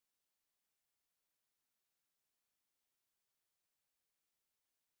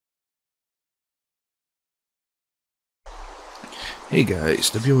Hey guys,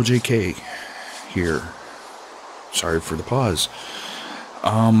 WLJK here. Sorry for the pause.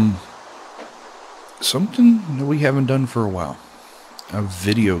 Something that we haven't done for a while. A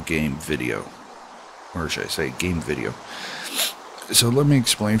video game video. Or should I say game video. So let me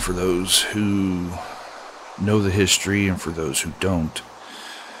explain for those who know the history and for those who don't.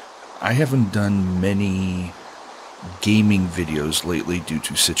 I haven't done many gaming videos lately due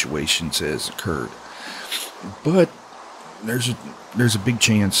to situations that has occurred. But there's a big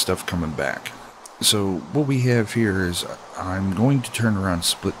chance stuff coming back. So what we have here is I'm going to turn around and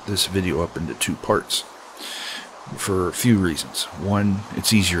split this video up into two parts for a few reasons. One,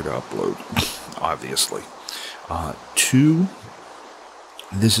 it's easier to upload, obviously. Two,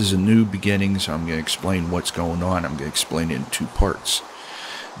 this is a new beginning, so I'm going to explain what's going on. I'm going to explain it in two parts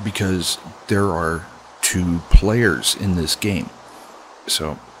because there are two players in this game.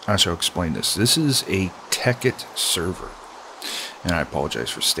 So I shall explain this. This is a Tekkit server. And I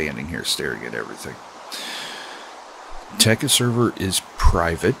apologize for standing here staring at everything. Tekkit server is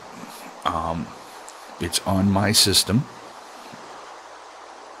private. It's on my system.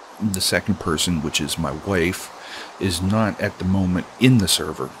 The second person, which is my wife, is not at the moment in the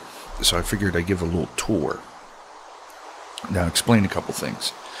server. So I figured I'd give a little tour. Now explain a couple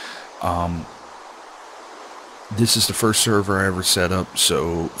things. This is the first server I ever set up,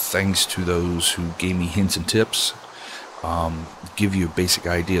 so thanks to those who gave me hints and tips. Give you a basic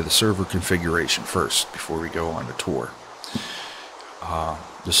idea of the server configuration first before we go on the tour.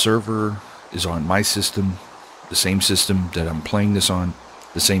 The server is on my system, the same system that I'm playing this on,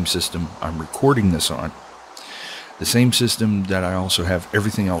 the same system I'm recording this on, the same system that I also have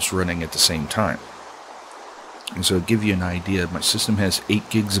everything else running at the same time. And so to give you an idea, my system has 8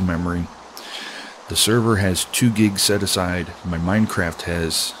 gigs of memory. The server has 2 gigs set aside. My Minecraft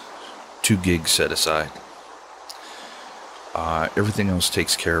has 2 gigs set aside. Everything else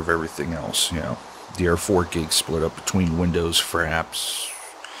takes care of everything else, you know. There are 4 gigs split up between Windows, Fraps,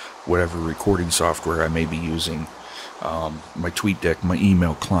 whatever recording software I may be using, my TweetDeck, my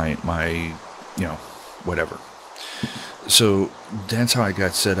email client, my, you know, whatever. So that's how I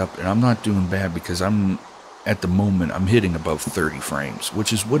got set up, and I'm not doing bad because at the moment, I'm hitting above 30 frames,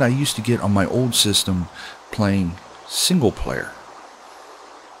 which is what I used to get on my old system playing single player.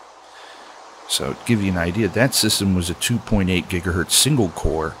 So to give you an idea, that system was a 2.8 gigahertz single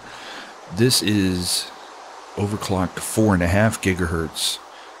core. This is overclocked to 4.5 gigahertz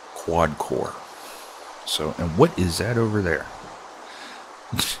quad core. So, and what is that over there?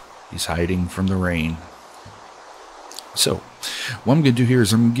 He's hiding from the rain. So, what I'm going to do here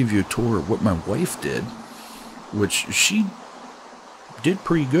is I'm going to give you a tour of what my wife did, which she did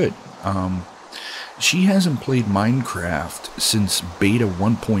pretty good. She hasn't played Minecraft since beta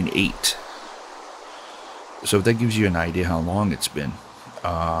 1.8. So if that gives you an idea how long it's been.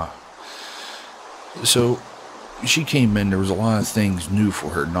 So she came in, there was a lot of things new for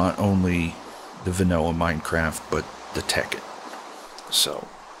her, not only the vanilla Minecraft, but the Tekkit. So,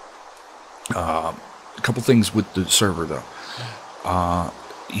 a couple things with the server though.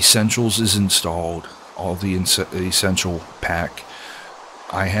 Essentials is installed, all the essential pack.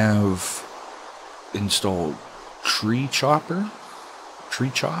 I have installed Tree Chop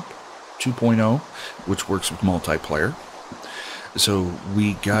 2.0, which works with multiplayer. So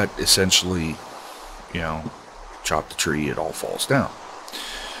we got essentially, you know, chop the tree, it all falls down.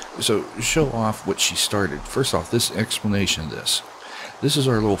 So show off what she started. First off, this explanation of this. This is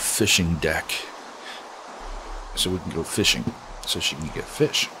our little fishing deck. So we can go fishing, so she can get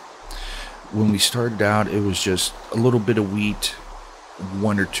fish. When we started out, it was just a little bit of wheat,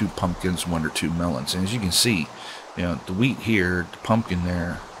 1 or 2 pumpkins, 1 or 2 melons. And as you can see, you know, the wheat here, the pumpkin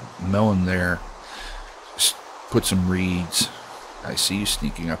there, melon there, put some reeds. I see you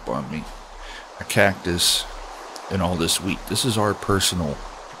sneaking up on me. A cactus, and all this wheat. This is our personal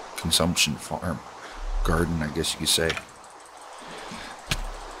consumption farm, garden, I guess you could say.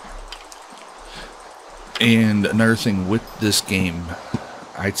 And another thing with this game,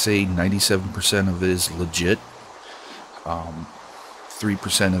 I'd say 97% of it is legit.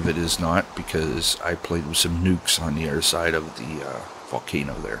 3% of it is not, because I played with some nukes on the other side of the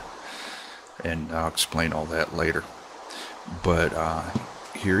volcano there. And I'll explain all that later. But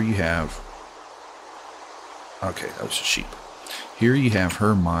here you have... Okay, that was a sheep. Here you have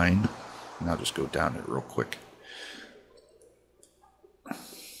her mine. And I'll just go down it real quick.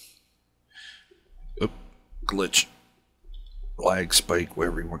 Oop, glitch. Lag, spike,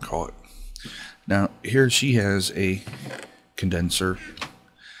 whatever you want to call it. Now, here she has a condenser,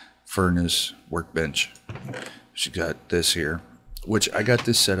 furnace, workbench. She got this here, which I got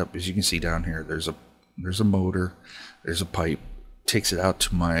this set up, as you can see down here. There's a motor, there's a pipe, takes it out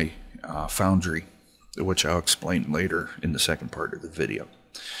to my foundry, which I'll explain later in the second part of the video.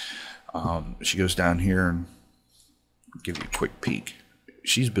 She goes down here and give you a quick peek.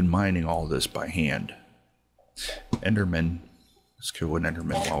 She's been mining all this by hand. Enderman. Let's kill an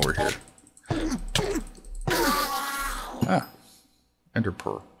Enderman while we're here. Ah, Ender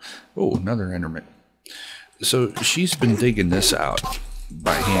Pearl. Oh, another Enderman. So she's been digging this out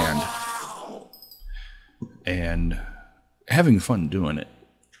by hand and having fun doing it.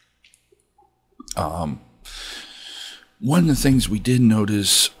 One of the things we did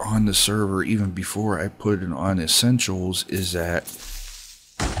notice on the server, even before I put it on Essentials, is that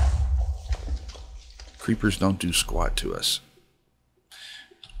creepers don't do squat to us.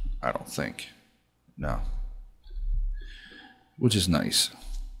 I don't think. No. Which is nice.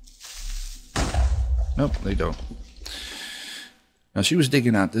 Nope, they don't. Now, she was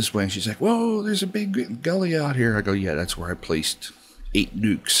digging out this way, and she's like, whoa, there's a big gully out here. I go, yeah, that's where I placed 8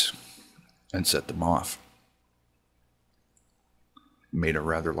 nukes and set them off. Made a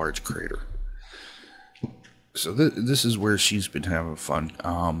rather large crater. So this is where she's been having fun.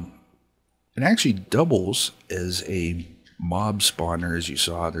 It actually doubles as a mob spawner, as you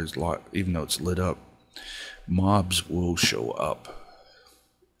saw. There's a lot, even though it's lit up, mobs will show up.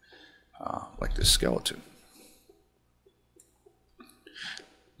 Like this skeleton.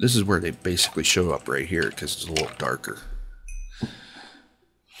 This is where they basically show up right here because it's a little darker.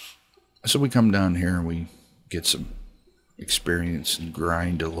 So we come down here and we get some experience and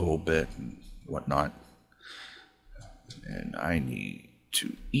grind a little bit and whatnot. And I need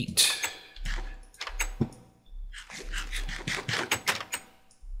to eat.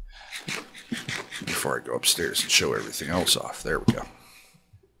 Before I go upstairs and show everything else off. There we go.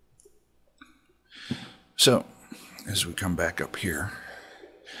 So, as we come back up here.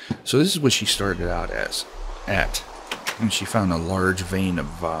 So this is what she started out at. And she found a large vein of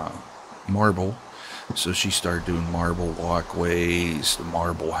marble. So she started doing marble walkways, the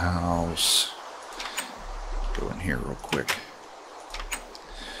marble house. Go in here real quick.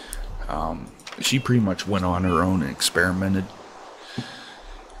 She pretty much went on her own and experimented.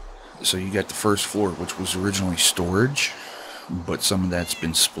 So you got the first floor, which was originally storage, but some of that's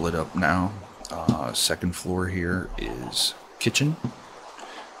been split up now. Second floor here is kitchen,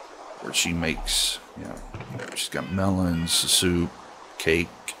 where she makes, you know, she's got melons, soup, cake,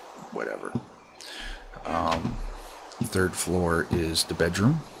 whatever. Third floor is the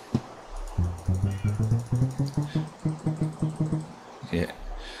bedroom. Yeah.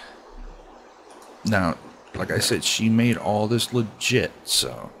 Now, like I said, she made all this legit,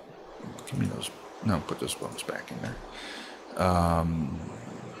 so give me those. No, put those bones back in there.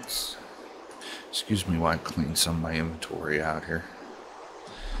 Excuse me while I clean some of my inventory out here.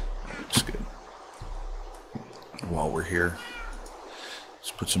 That looks good. While we're here,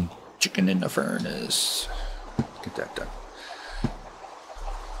 let's put some chicken in the furnace. Get that done.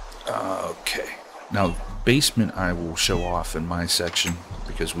 Okay. Now, basement I will show off in my section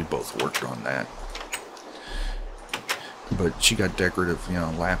because we both worked on that. But she got decorative, you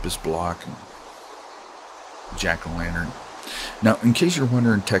know, lapis block and jack-o'-lantern. Now, in case you're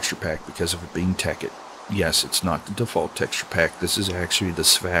wondering texture pack because of it being Tekkit, yes, it's not the default texture pack. This is actually the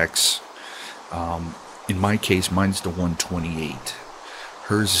Sphax. In my case, mine's the 128.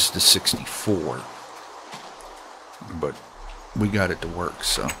 Hers is the 64. But we got it to work.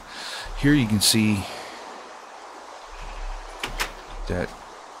 So here you can see that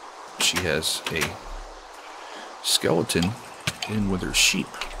she has a skeleton in with her sheep.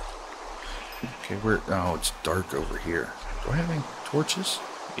 Okay, where? Oh, it's dark over here. Do I have any torches?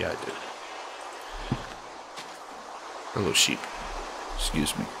 Yeah, I do. Hello, sheep.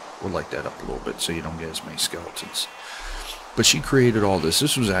 Excuse me. We'll light that up a little bit so you don't get as many skeletons. But she created all this.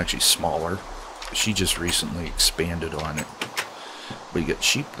 This was actually smaller. She just recently expanded on it. But you got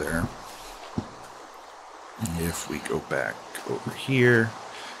sheep there. And if we go back over here,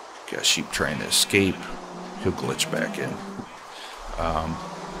 got sheep trying to escape. He'll glitch back in.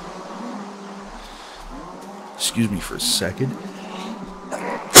 Excuse me for a second.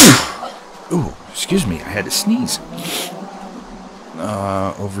 Ooh, excuse me, I had to sneeze.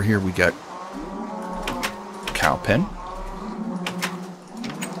 Over here we got cow pen.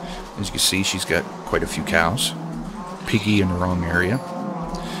 As you can see, she's got quite a few cows. Piggy in the wrong area.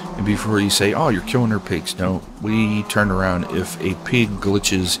 And before you say, oh, you're killing her pigs, no, we turn around if a pig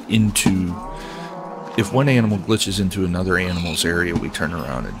glitches into... If one animal glitches into another animal's area, we turn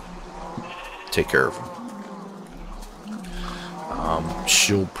around and take care of them.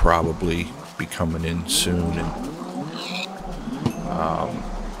 She'll probably be coming in soon. And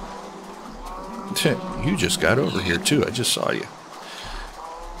you just got over here too. I just saw you.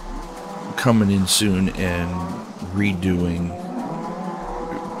 coming in soon and redoing,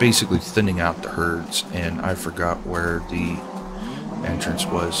 basically thinning out the herds, and I forgot where the entrance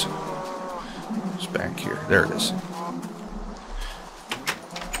was. It's back here. There it is.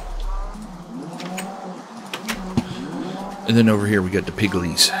 And then over here we got the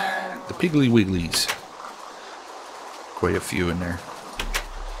Pigglies. The Piggly Wigglies. Quite a few in there.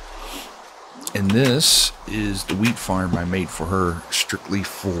 And this is the wheat farm I made for her, strictly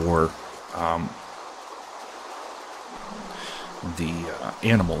for the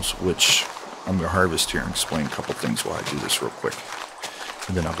animals, which I'm going to harvest here and explain a couple things while I do this real quick.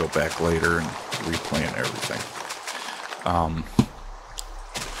 And then I'll go back later and replant everything.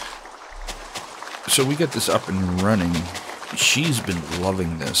 So we get this up and running. She's been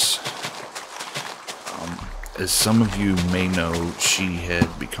loving this. As some of you may know, she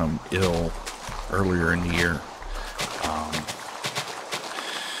had become ill earlier in the year.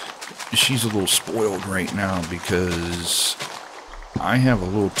 She's a little spoiled right now because I have a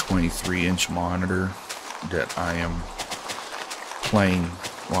little 23-inch monitor that I am playing.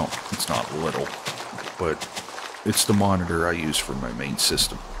 Well, it's not little, but it's the monitor I use for my main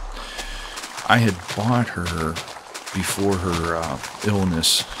system. I had bought her before her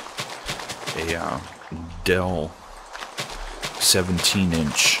illness a Dell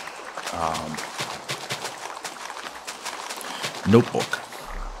 17-inch notebook,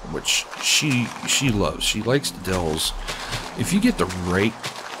 which she loves. She likes the Dells. If you get the right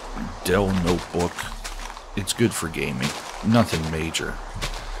Dell notebook, it's good for gaming. Nothing major.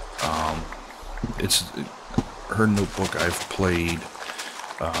 It's her notebook. I've played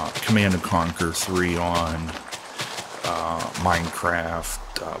Command & Conquer 3 on, Minecraft,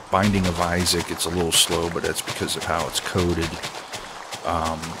 Binding of Isaac. It's a little slow, but that's because of how it's coded.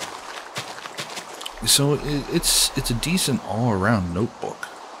 So it's a decent all-around notebook.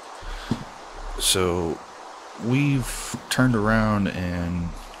 So we've turned around and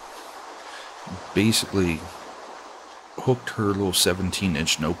basically hooked her little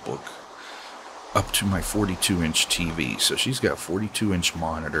 17-inch notebook up to my 42-inch TV. So she's got a 42-inch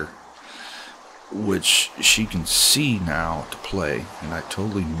monitor, which she can see now to play, and I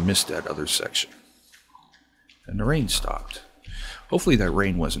totally missed that other section. And the rain stopped. Hopefully that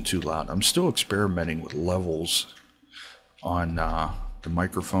rain wasn't too loud. I'm still experimenting with levels on the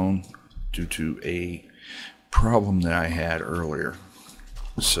microphone due to a problem that I had earlier.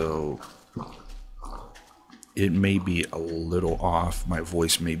 So it may be a little off. My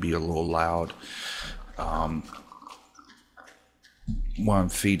voice may be a little loud. While I'm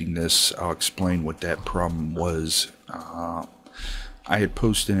feeding this, I'll explain what that problem was. I had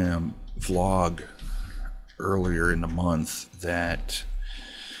posted in a vlog earlier in the month that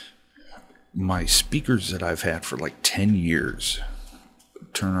my speakers that I've had for like 10 years,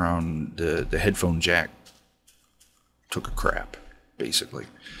 turn around, the headphone jack took a crap, basically.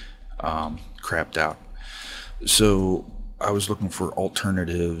 Crapped out. So I was looking for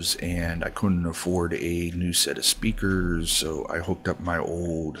alternatives, and I couldn't afford a new set of speakers, so I hooked up my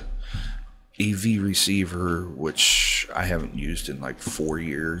old AV receiver, which I haven't used in like 4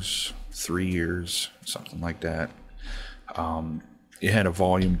 years, 3 years, something like that. It had a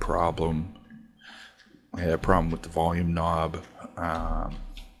volume problem. I had a problem with the volume knob.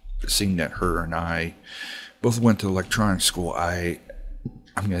 Seeing that her and I both went to electronics school, I'm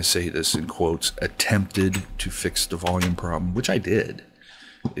going to say this in quotes, attempted to fix the volume problem, which I did.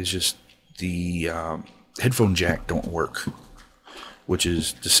 It's just the headphone jack don't work, which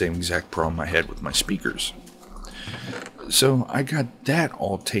is the same exact problem I had with my speakers. So I got that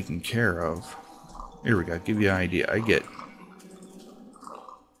all taken care of. Here we go, give you an idea. I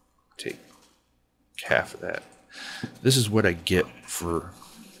take half of that. This is what I get for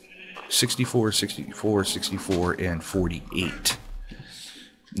 64, 64, 64, and 48.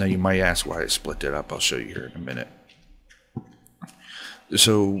 Now you might ask why I split that up. I'll show you here in a minute.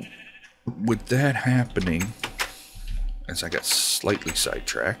 So with that happening, as I got slightly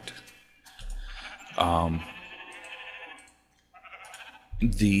sidetracked,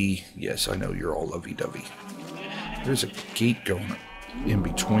 yes, I know you're all lovey-dovey. There's a gate going in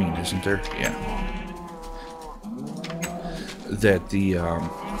between, isn't there? Yeah. That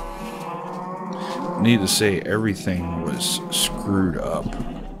needless to say, everything was screwed up.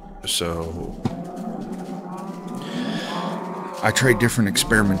 So I tried different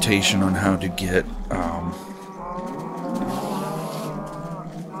experimentation on how to get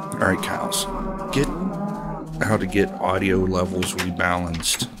alright, cows, how to get audio levels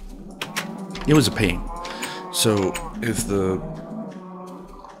rebalanced. It was a pain. So if the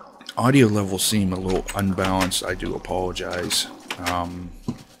audio levels seem a little unbalanced, I do apologize.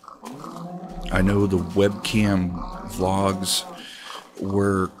 I know the webcam vlogs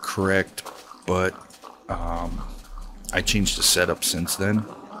were correct, but I changed the setup since then,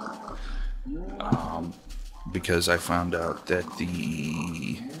 because I found out that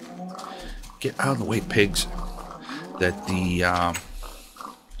get out of the way, pigs, that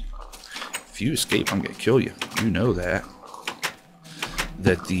if you escape, I'm gonna kill you. You know that.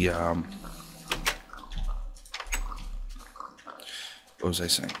 That what was I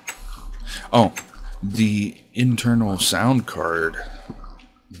saying? Oh, the internal sound card,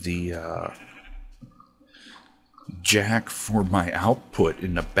 the jack for my output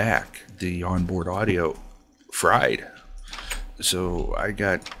in the back, the onboard audio fried. So I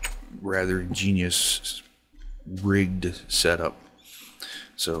got rather ingenious rigged setup.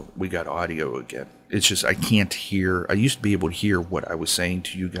 So we got audio again. It's just I can't hear. I used to be able to hear what I was saying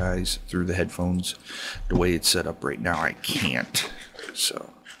to you guys through the headphones. The way it's set up right now, I can't.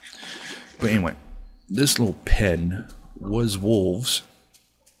 So, but anyway, this little pen was wolves.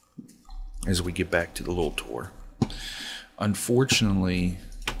 As we get back to the little tour, unfortunately,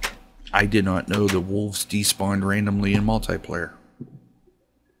 I did not know the wolves despawned randomly in multiplayer.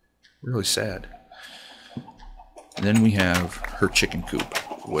 Really sad. And then we have her chicken coop,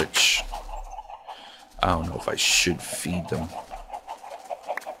 which I don't know if I should feed them,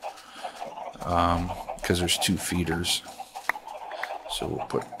 because there's 2 feeders. So we'll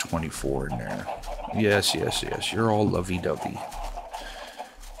put 24 in there. Yes, yes, yes. You're all lovey-dovey.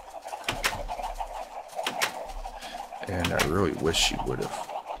 And I really wish she would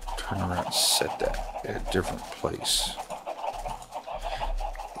have turned around and set that in a different place,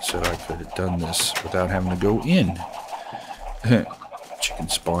 so I could have done this without having to go in. Chicken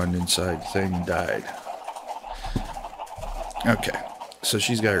spawned inside the thing and died. Okay, so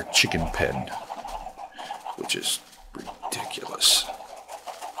she's got her chicken pen, which is ridiculous.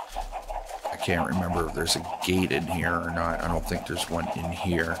 I can't remember if there's a gate in here or not. I don't think there's one in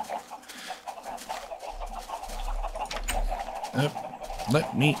here.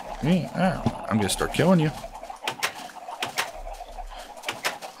 Let me out. I'm gonna start killing you.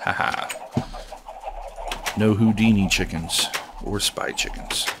 Haha. No Houdini chickens or spy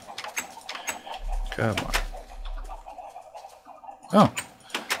chickens. Come on. Oh,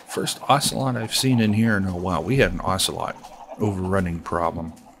 first ocelot I've seen in here in a while. We had an ocelot overrunning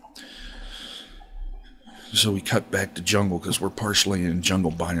problem. So we cut back to jungle because we're partially in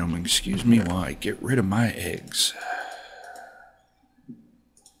jungle biome. Excuse me while I get rid of my eggs.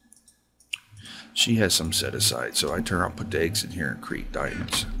 She has some set aside, so I turn around, put the eggs in here, and create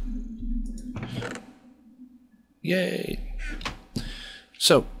diamonds. Yay!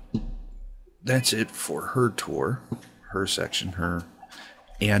 So, that's it for her tour, her section, her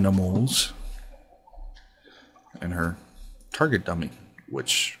animals, and her target dummy,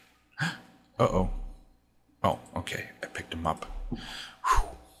 which, uh-oh. Oh, okay, I picked him up. Whew.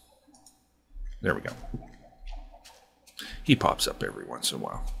 There we go. He pops up every once in a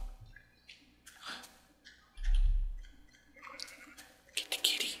while. Get the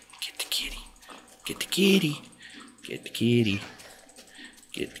kitty, get the kitty, get the kitty, get the kitty,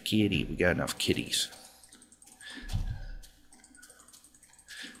 get the kitty. We got enough kitties.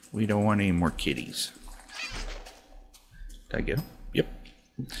 We don't want any more kitties. Did I get them? Yep.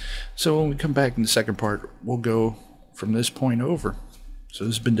 So when we come back in the second part, we'll go from this point over. So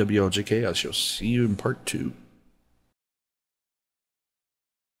this has been WLJK. I shall see you in part 2.